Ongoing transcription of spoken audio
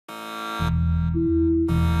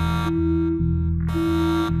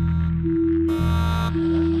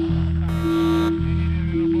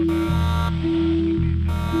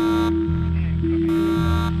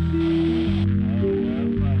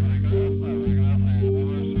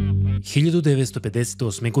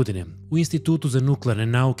1958. godine u Institutu za nuklearne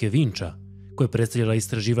nauke Vinča, koja je predstavljala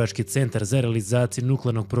istraživački centar za realizaciju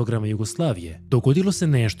nuklearnog programa Jugoslavije, dogodilo se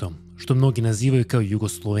nešto što mnogi nazivaju kao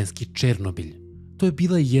jugoslovenski Černobilj. To je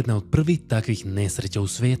bila jedna od prvih takvih nesreća u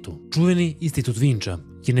svetu. Čuveni Institut Vinča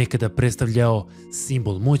je nekada predstavljao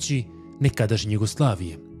simbol moći nekadašnje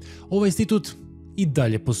Jugoslavije. Ovaj institut i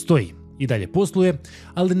dalje postoji, i dalje posluje,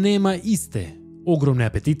 ali nema iste ogromne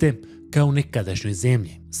apetite kao u nekadašnjoj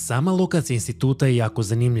zemlji. Sama lokacija instituta je jako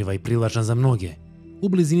zanimljiva i privlačna za mnoge. U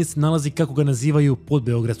blizini se nalazi, kako ga nazivaju,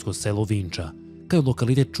 podbeogradsko selo Vinča, kao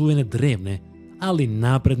lokalitet čuvene drevne, ali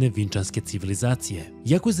napredne vinčanske civilizacije.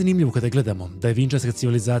 Jako je zanimljivo kada gledamo da je vinčanska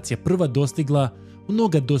civilizacija prva dostigla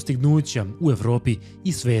mnoga dostignuća u Evropi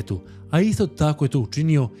i svetu, a isto tako je to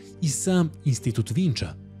učinio i sam Institut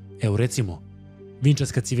Vinča. Evo recimo,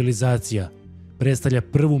 vinčanska civilizacija predstavlja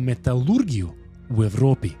prvu metalurgiju u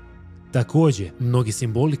Evropi. Također, mnogi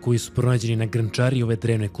simboli koji su pronađeni na grnčari ove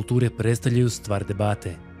drevne kulture predstavljaju stvar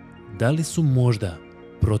debate. Da li su možda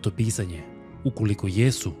protopisanje? Ukoliko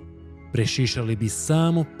jesu, prešišali bi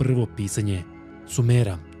samo prvo pisanje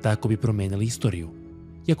Sumera, tako bi promenili istoriju.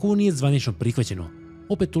 Iako ovo nije zvanično prihvaćeno,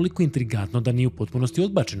 opet toliko intrigantno da nije u potpunosti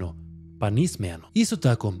odbačeno, pa ni smejano. Isto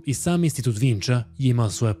tako, i sam Institut Vinča je imao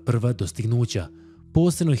svoja prva dostignuća,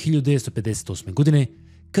 posebno 1958. godine,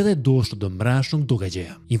 kada je došlo do mračnog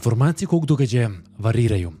događaja. Informacije kog događaja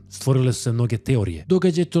variraju, stvorile su se mnoge teorije.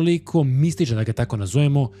 Događaj je toliko mističan, da ga tako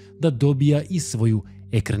nazovemo, da dobija i svoju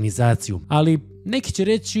ekranizaciju. Ali neki će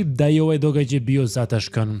reći da je ovaj događaj bio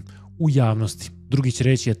zataškan u javnosti. Drugi će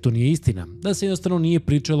reći da to nije istina, da se jednostavno nije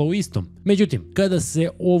pričalo o istom. Međutim, kada se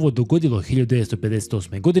ovo dogodilo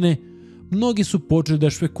 1958. godine, mnogi su počeli da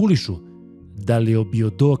špekulišu da li je bio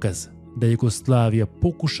dokaz da je Jugoslavija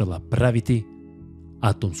pokušala praviti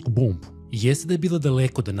atomsku bombu. Jeste da je bila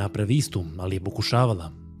daleko da napravi istu, ali je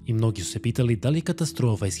pokušavala. I mnogi su se pitali da li je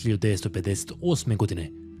katastrofa iz 1958.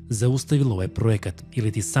 godine zaustavila ovaj projekat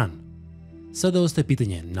ili ti san. Sada ostaje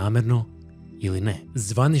pitanje namerno ili ne.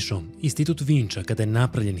 Zvanično, Institut Vinča, kada je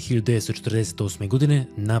napravljen 1948. godine,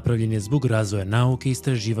 napravljen je zbog razvoja nauke i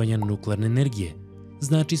istraživanja nuklearne energije,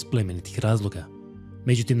 znači iz plemenitih razloga.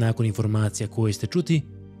 Međutim, nakon informacija koje ste čuti,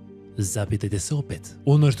 zapitajte se opet.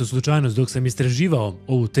 Ono što slučajnost dok sam istraživao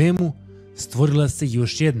ovu temu, stvorila se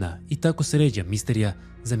još jedna i tako se ređa misterija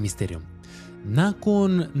za misterijom.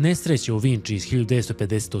 Nakon nesreće u Vinči iz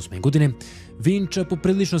 1958. godine, Vinča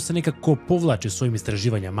poprilično se nekako povlači svojim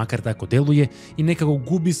istraživanjima, makar tako deluje, i nekako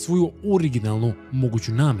gubi svoju originalnu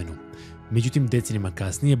moguću namenu. Međutim, decenijama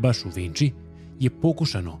kasnije, baš u Vinči, je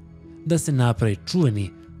pokušano da se napravi čuveni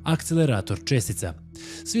akcelerator čestica.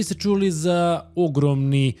 Svi ste čuli za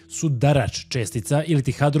ogromni sudarač čestica ili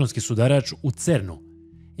ti hadronski sudarač u CERN-u.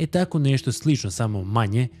 Tako nešto slično, samo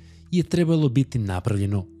manje, je trebalo biti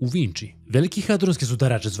napravljeno u Vinči. Veliki hadronski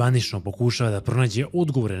sudarač zvanično pokušava da pronađe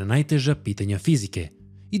odgovore na najteža pitanja fizike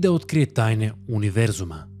i da otkrije tajne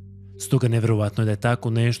univerzuma. Stoga nevjerovatno je da je tako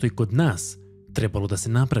nešto i kod nas trebalo da se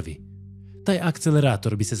napravi. Taj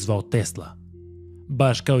akcelerator bi se zvao Tesla.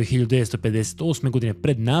 Baš kao i 1958. godine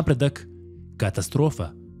pred napredak, katastrofa.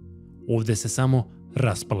 Ovdje se samo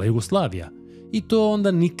raspala Jugoslavija i to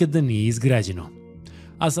onda nikada nije izgrađeno.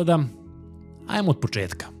 A sada, ajmo od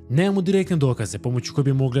početka. Nemamo direktne dokaze pomoću koje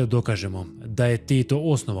bi mogli da dokažemo da je Tito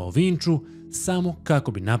osnovao Vinču samo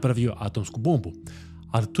kako bi napravio atomsku bombu.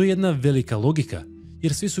 Ali to je jedna velika logika,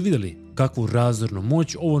 jer svi su vidjeli kakvu razornu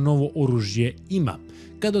moć ovo novo oružje ima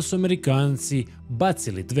kada su Amerikanci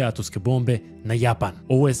bacili 2 atomske bombe na Japan.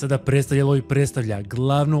 Ovo je sada predstavljalo i predstavlja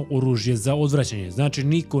glavno oružje za odvraćanje, znači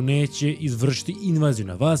niko neće izvršiti invaziju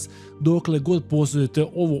na vas dokle god posjedujete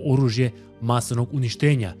ovo oružje masovnog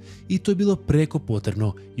uništenja, i to je bilo preko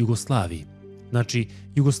potrebno Jugoslaviji. Znači,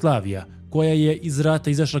 Jugoslavija, koja je iz rata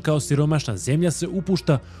izašla kao siromašna zemlja, se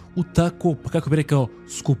upušta u tako, pa kako bi rekao,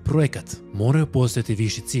 skup projekat. Moraju postojati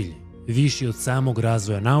viši cilj, viši od samog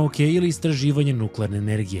razvoja nauke ili istraživanja nuklearne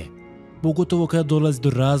energije. Pogotovo kada dolazi do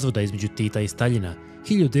razvoda između Tita i Staljina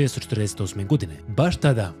 1948. godine. Baš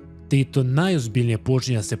tada Tito najozbiljnije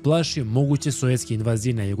počinje da se plaši moguće sovjetske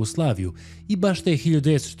invazije na Jugoslaviju i baš te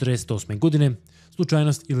 1948. godine,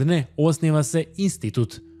 slučajnost ili ne, osniva se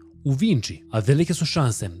institut u Vinči, a velike su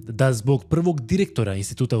šanse da zbog prvog direktora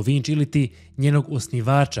instituta u Vinči ili ti njenog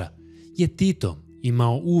osnivača je Tito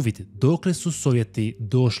imao uvid dokle su Sovjeti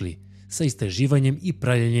došli sa istraživanjem i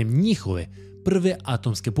pravljenjem njihove prve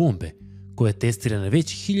atomske bombe, koja je testirana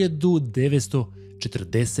već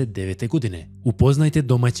 1949. godine. Upoznajte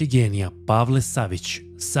domaćeg genija Pavle Savić.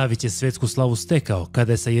 Savić je svetsku slavu stekao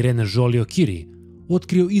kada je sa Irene Joliot-Curie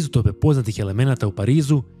otkrio izotope poznatih elemenata u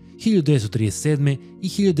Parizu 1937. i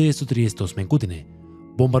 1938. godine,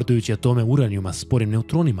 bombardujući atome uranijuma sporim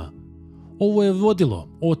neutronima. Ovo je vodilo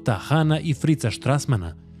od Hana i Fritza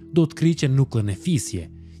Strassmana do otkrića nuklearne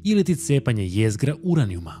fisije ili ti cepanje jezgra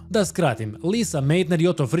uranijuma. Da skratim, Lisa Meitner i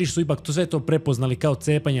Otto Frisch su ipak sve to prepoznali kao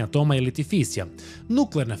cepanje atoma ili ti fisija.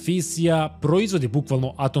 Nuklearna fisija proizvodi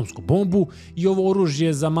bukvalno atomsku bombu i ovo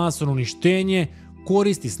oružje za masovno uništenje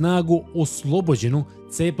koristi snagu oslobođenu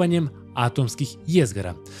cepanjem atomskih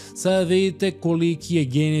jezgara. Sada vidite koliki je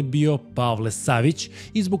genij bio Pavle Savić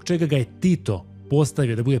i zbog čega ga je Tito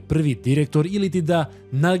postavio da bude prvi direktor ili ti da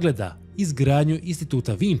nadgleda izgradnju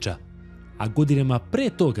instituta Vinča, a godinama pre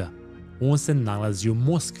toga on se nalazi u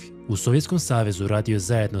Moskvi. U Sovjetskom savezu radio je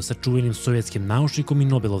zajedno sa čuvenim sovjetskim naučnikom i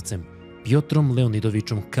nobelovcem Pjotrom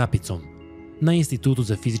Leonidovićem Kapicom na Institutu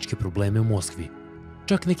za fizičke probleme u Moskvi.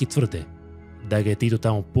 Čak neki tvrde da ga je Tito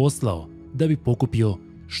tamo poslao da bi pokupio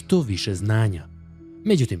što više znanja.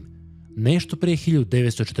 Međutim, nešto pre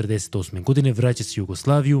 1948. godine vraća se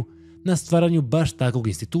Jugoslaviju na stvaranju baš takvog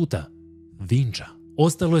instituta, Vinča.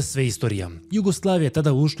 Ostalo je sve istorija. Jugoslavija je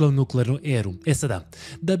tada ušla u nuklearnu eru. Sada,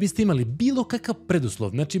 da biste imali bilo kakav preduslov,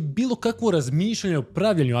 znači bilo kakvo razmišljanje o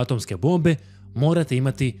pravljenju atomske bombe, morate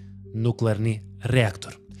imati nuklearni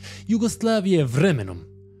reaktor. Jugoslavija je vremenom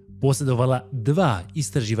posjedovala dva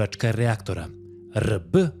istraživačka reaktora,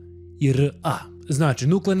 RB i RA. Znači,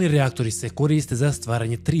 nuklearni reaktori se koriste za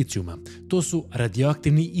stvaranje tricijuma. To su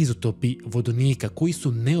radioaktivni izotopi vodonika koji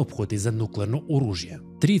su neophodni za nuklearno oružje.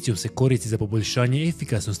 Tricijum se koristi za poboljšanje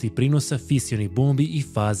efikasnosti prinosa fisionih bombi i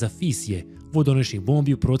faza fisije vodonošnih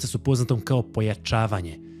bombi u procesu poznatom kao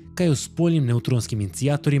pojačavanje, kao s spoljnim neutronskim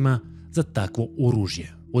inicijatorima za takvo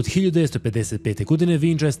oružje. Od 1955. godine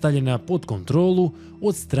Vinča je stavljena pod kontrolu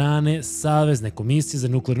od strane Savezne komisije za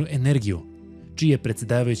nuklearnu energiju, čiji je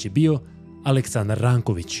predsjedavajući bio Aleksandar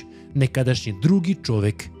Ranković, nekadašnji drugi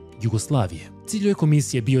čovjek Jugoslavije. Cilj ove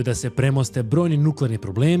komisije bio da se premoste brojni nuklearni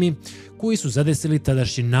problemi koji su zadesili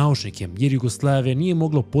tadašnje naučnike, jer Jugoslavija nije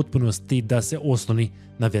mogla u potpunosti da se osloni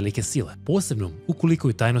na velike sile. Posebno ukoliko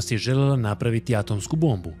je tajnosti željela napraviti atomsku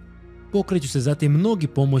bombu. Pokreću se zatim mnogi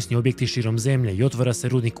pomoćni objekti širom zemlje i otvara se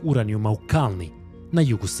rudnik uranijuma u Kalni, na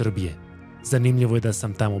jugu Srbije. Zanimljivo je da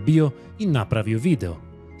sam tamo bio i napravio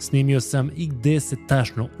video. Snimio sam i gde se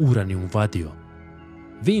tačno uranijum vadio.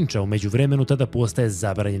 Vinča u međuvremenu tada postaje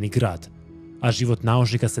zabranjeni grad, a život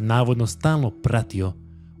naučnika se navodno stalno pratio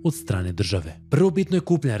od strane države. Prvobitno je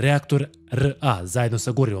kupljen reaktor RA zajedno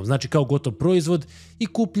sa gorivom, znači kao gotov proizvod, i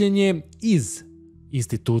kupljen je iz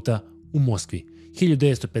instituta u Moskvi.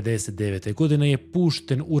 1959. godine je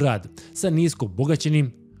pušten u rad sa nisko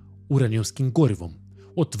obogaćenim uranijumskim gorivom.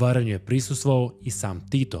 Otvaranju je prisustvovao i sam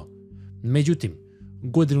Tito. Međutim,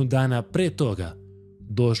 godinu dana pre toga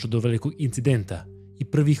došlo do velikog incidenta i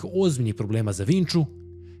prvih ozbiljnih problema za Vinču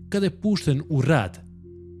kada je pušten u rad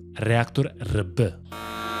reaktor RB.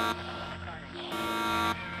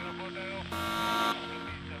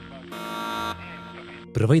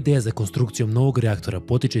 Prva ideja za konstrukcijom novog reaktora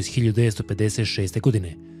potiče iz 1956.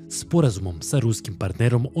 godine sporazumom sa ruskim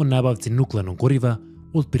partnerom o nabavci nuklearnog goriva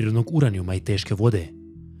od prirodnog uranijuma i teške vode.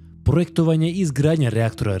 Projektovanje i izgradnja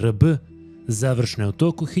reaktora RB završeno je u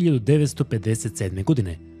toku 1957.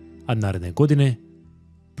 godine, a naredne godine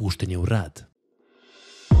pušten je u rad.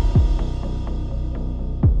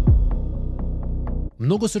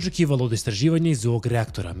 Mnogo se očekivalo od istraživanja iz ovog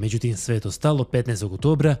reaktora, međutim sve je to stalo 15.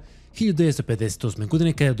 oktobra 1958.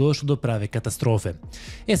 godine kada je došlo do prave katastrofe.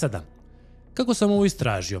 Sada, kako sam ovo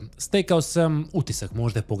istražio? Stekao sam utisak,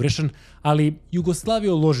 možda je pogrešan, ali Jugoslavija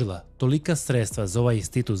je uložila tolika sredstva za ovaj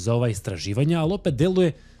institut, za ova istraživanja, ali opet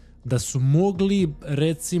deluje da su mogli,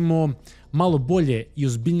 recimo, malo bolje i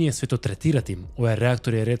ozbiljnije sve to tretirati. Ovaj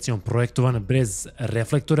reaktor je, recimo, projektovan bez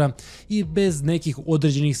reflektora i bez nekih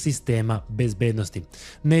određenih sistema bezbednosti.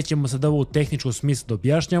 Nećemo sad ovo u tehničkom smislu da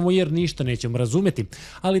objašnjamo jer ništa nećemo razumeti,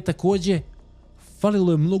 ali također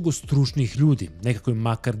falilo je mnogo stručnih ljudi, nekako im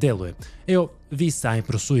makar deluje. Evo, vi sami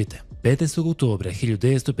prosudite. 15. oktobra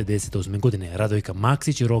 1958. godine Radojka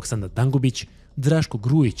Maksić, Roksana Dangubić, Draško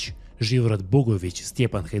Grujić, Živorad Bogović,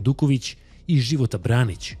 Stjepan Hajduković i Života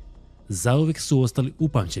Branić zauvek su ostali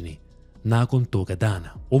upamćeni nakon toga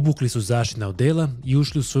dana. Obukli su zaštitna odela i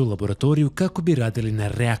ušli u svoju laboratoriju kako bi radili na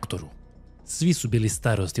reaktoru. Svi su bili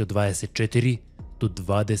starosti od 24 do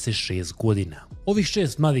 26 godina. Ovih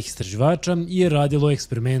 6 mladih istraživača je radilo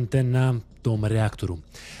eksperimente na tom reaktoru,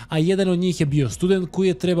 a jedan od njih je bio student koji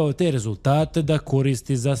je trebao te rezultate da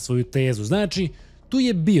koristi za svoju tezu. Znači, tu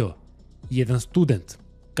je bio jedan student.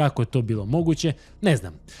 Kako je to bilo moguće, ne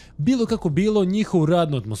znam. Bilo kako bilo, njihovu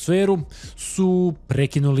radnu atmosferu su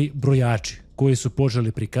prekinuli brojači koji su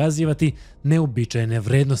počeli prikazivati neobičajene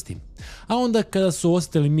vrednosti. A onda kada su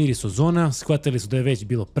osjetili miris ozona, shvatili su da je već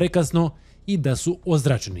bilo prekasno i da su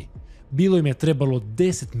ozračeni. Bilo im je trebalo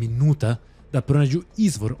 10 minuta da pronađu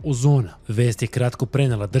izvor ozona. Vest je kratko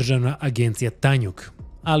prenela državna agencija TAJNA,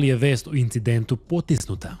 ali je vest o incidentu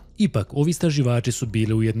potisnuta. Ipak, ovi istraživači su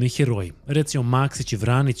bili ujedno i heroji. Recimo, Maksić i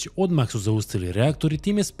Vranić odmah su zaustavili reaktor i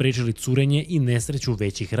time sprečili curenje i nesreću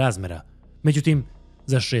većih razmera. Međutim,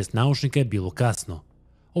 za 6 naučnika je bilo kasno.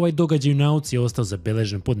 Ovaj događaj u nauci je ostao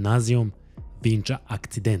zabeležen pod nazivom Vinča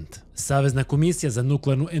akcident. Savezna komisija za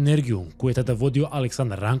nuklearnu energiju, koju je tada vodio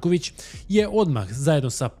Aleksandar Ranković, je odmah zajedno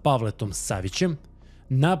sa Pavletom Savićem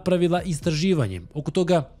napravila istraživanje oko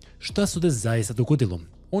toga šta se zaista dogodilo.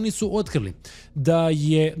 Oni su otkrili da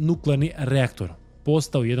je nuklearni reaktor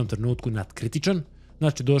postao u jednom trenutku nadkritičan,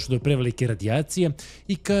 znači došlo do prevelike radijacije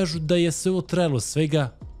i kažu da je sve ovo trajalo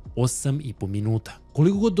svega 8,5 minuta.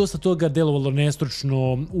 Koliko god dosta toga delovalo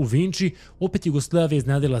nestručno u Vinči, opet Jugoslavija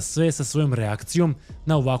iznenadila sve sa svojom reakcijom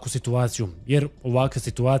na ovakvu situaciju, jer ovakve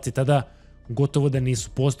situacije tada gotovo da nisu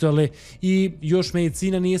postojale i još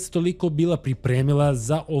medicina nije se toliko bila pripremila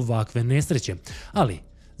za ovakve nesreće. Ali,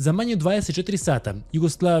 za manje od 24 sata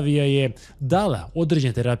Jugoslavija je dala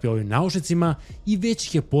određene terapije ovim naučnicima i već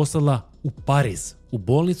ih je poslala u Pariz, u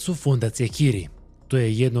bolnicu Fondacije Curie. To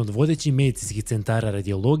je jedno od vodećih medicinskih centara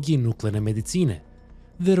radiologije i nuklearne medicine.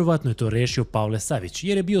 Verovatno je to rešio Pavle Savić,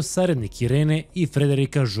 jer je bio saradnik Irene i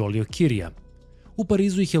Frederika Joliot-Curieja. U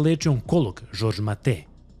Parizu ih je lečio onkolog Georges Maté.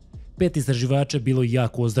 5 istraživača je bilo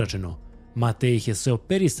jako ozračeno. Maté ih je sve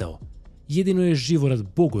operisao. Jedino je Živorad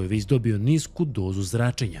Bogojević dobio nisku dozu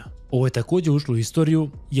zračenja. Ovo je također ušlo u istoriju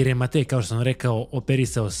jer je Maté, kao što sam rekao,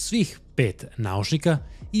 operisao svih 5 naučnika,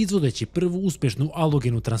 izvodeći prvu uspješnu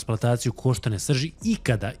alogenu transplantaciju koštane srži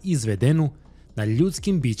ikada izvedenu na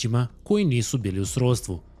ljudskim bićima koji nisu bili u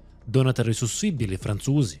srodstvu. Donatori su svi bili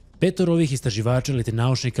Francuzi. 5 ovih istraživača ili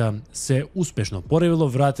naučnika se uspješno oporavilo,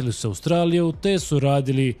 vratili su se u Australiju te su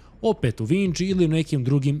radili opet u Vinči ili u nekim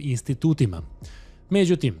drugim institutima.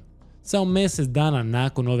 Međutim, samo mjesec dana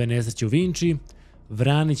nakon ove nesreće u Vinči,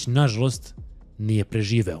 Vranić, nažalost, nije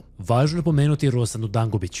preživeo. Važno je pomenuti Rosanu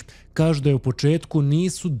Dangubić. Kažu da je u početku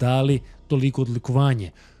nisu dali toliko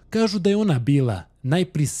odlikovanje. Kažu da je ona bila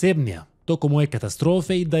najprisebnija tokom ove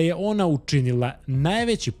katastrofe i da je ona učinila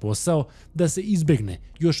najveći posao da se izbjegne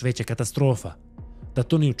još veća katastrofa. Da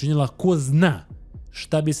to nije učinila, ko zna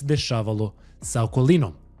šta bi se dešavalo sa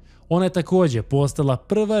okolinom. Ona je također postala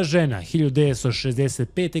prva žena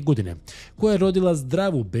 1965. godine koja je rodila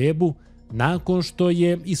zdravu bebu nakon što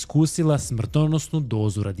je iskusila smrtonosnu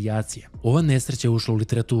dozu radijacije. Ova nesreća je ušla u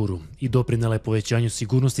literaturu i doprinela je povećanju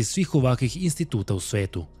sigurnosti svih ovakvih instituta u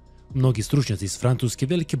svetu. Mnogi stručnjaci iz Francuske i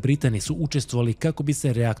Velike Britanije su učestvovali kako bi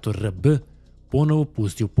se reaktor RB ponovo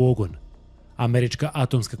pustio u pogon. Američka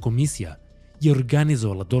atomska komisija je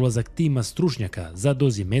organizovala dolazak tima stručnjaka za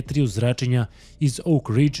dozimetriju zračenja iz Oak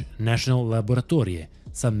Ridge National Laboratorije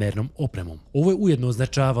sa mernom opremom. Ovo je ujedno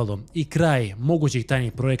označavalo i kraj mogućih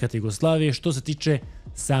tajnih projekata Jugoslavije što se tiče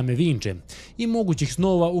same Vinče i mogućih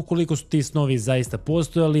snova, ukoliko su ti snovi zaista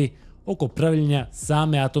postojali, oko pravljenja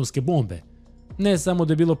same atomske bombe. Ne samo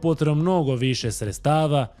da je bilo potrebno mnogo više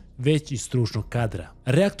sredstava, već i stručnog kadra.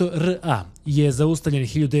 Reaktor RA je zaustavljen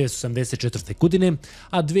 1984. godine,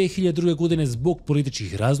 a 2002. godine zbog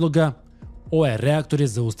političkih razloga ovaj reaktor je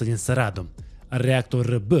zaustavljen sa radom. Reaktor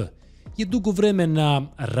RB je dugo vremena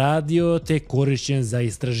radio te korišćen za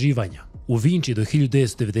istraživanja. U Vinči do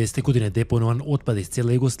 1990. godine deponovan otpad iz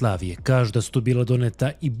cijele Jugoslavije. Kažu da su tu bila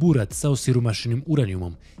doneta i burat sa osiromašenim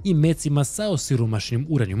uranijumom i mecima sa osiromašenim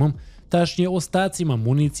uranijumom, tačnije ostacima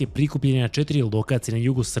municije prikupljene na 4 lokacije na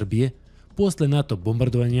jugu Srbije posle NATO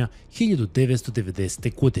bombardovanja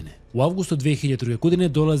 1990. godine. U avgustu 2002. godine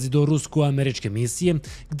dolazi do rusko-američke misije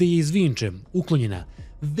gdje je iz Vinče uklonjena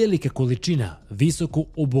velika količina visoko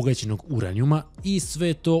obogaćenog uranijuma i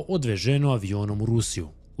sve to odveženo avionom u Rusiju.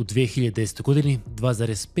 U 2010. godini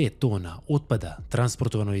 2,5 tona otpada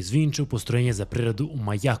transportovano iz Vinče u postrojenje za preradu u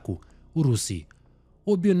Majaku u Rusiji.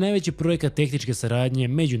 Ovo bio najveći projekat tehničke saradnje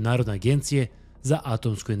Međunarodne agencije za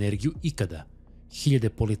atomsku energiju ikada. Hiljade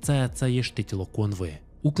policajaca je štitilo konvoje.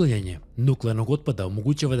 Uklanjanje nuklearnog otpada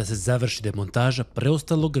omogućava da se završi demontaža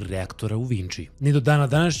preostalog reaktora u Vinči. Ni do dana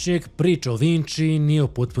današnjeg priča o Vinči nije u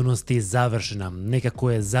potpunosti završena,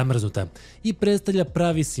 nekako je zamrznuta i predstavlja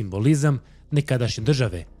pravi simbolizam nekadašnje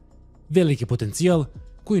države. Veliki potencijal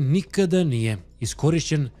koji nikada nije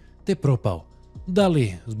iskorišćen te propao. Da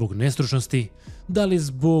li zbog nestručnosti, da li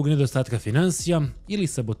zbog nedostatka financija ili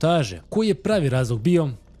sabotaže. Koji je pravi razlog bio?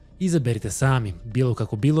 Izaberite sami. Bilo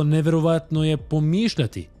kako bilo, neverovatno je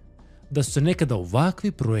pomišljati da su se nekada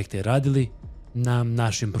ovakvi projekte radili na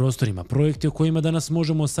našim prostorima. Projekti o kojima danas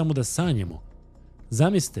možemo samo da sanjamo.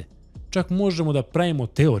 Zamislite, čak možemo da pravimo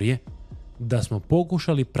teorije da smo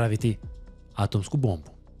pokušali praviti atomsku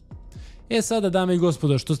bombu. Sada, dame i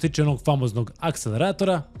gospodo, što se tiče onog famoznog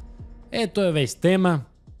akceleratora, to je već tema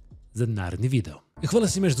za naredni video. Hvala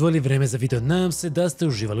svima što izdvojili vreme za video, nadam se da ste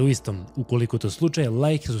uživali u istom. Ukoliko to slučaj,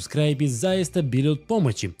 like i subscribe bi zaista bili od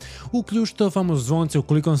pomoći. Uključite famozno zvonce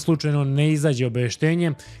ukoliko vam slučajno ne izađe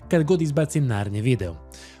obavještenje kad god izbacim naredni video.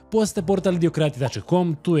 Posjetite portal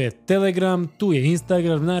idiokrati.com, tu je Telegram, tu je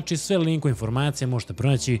Instagram, znači sve linkove informacija možete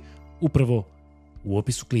pronaći upravo u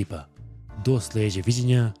opisu klipa. Do sljedećeg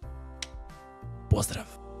viđenja,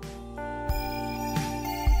 pozdrav!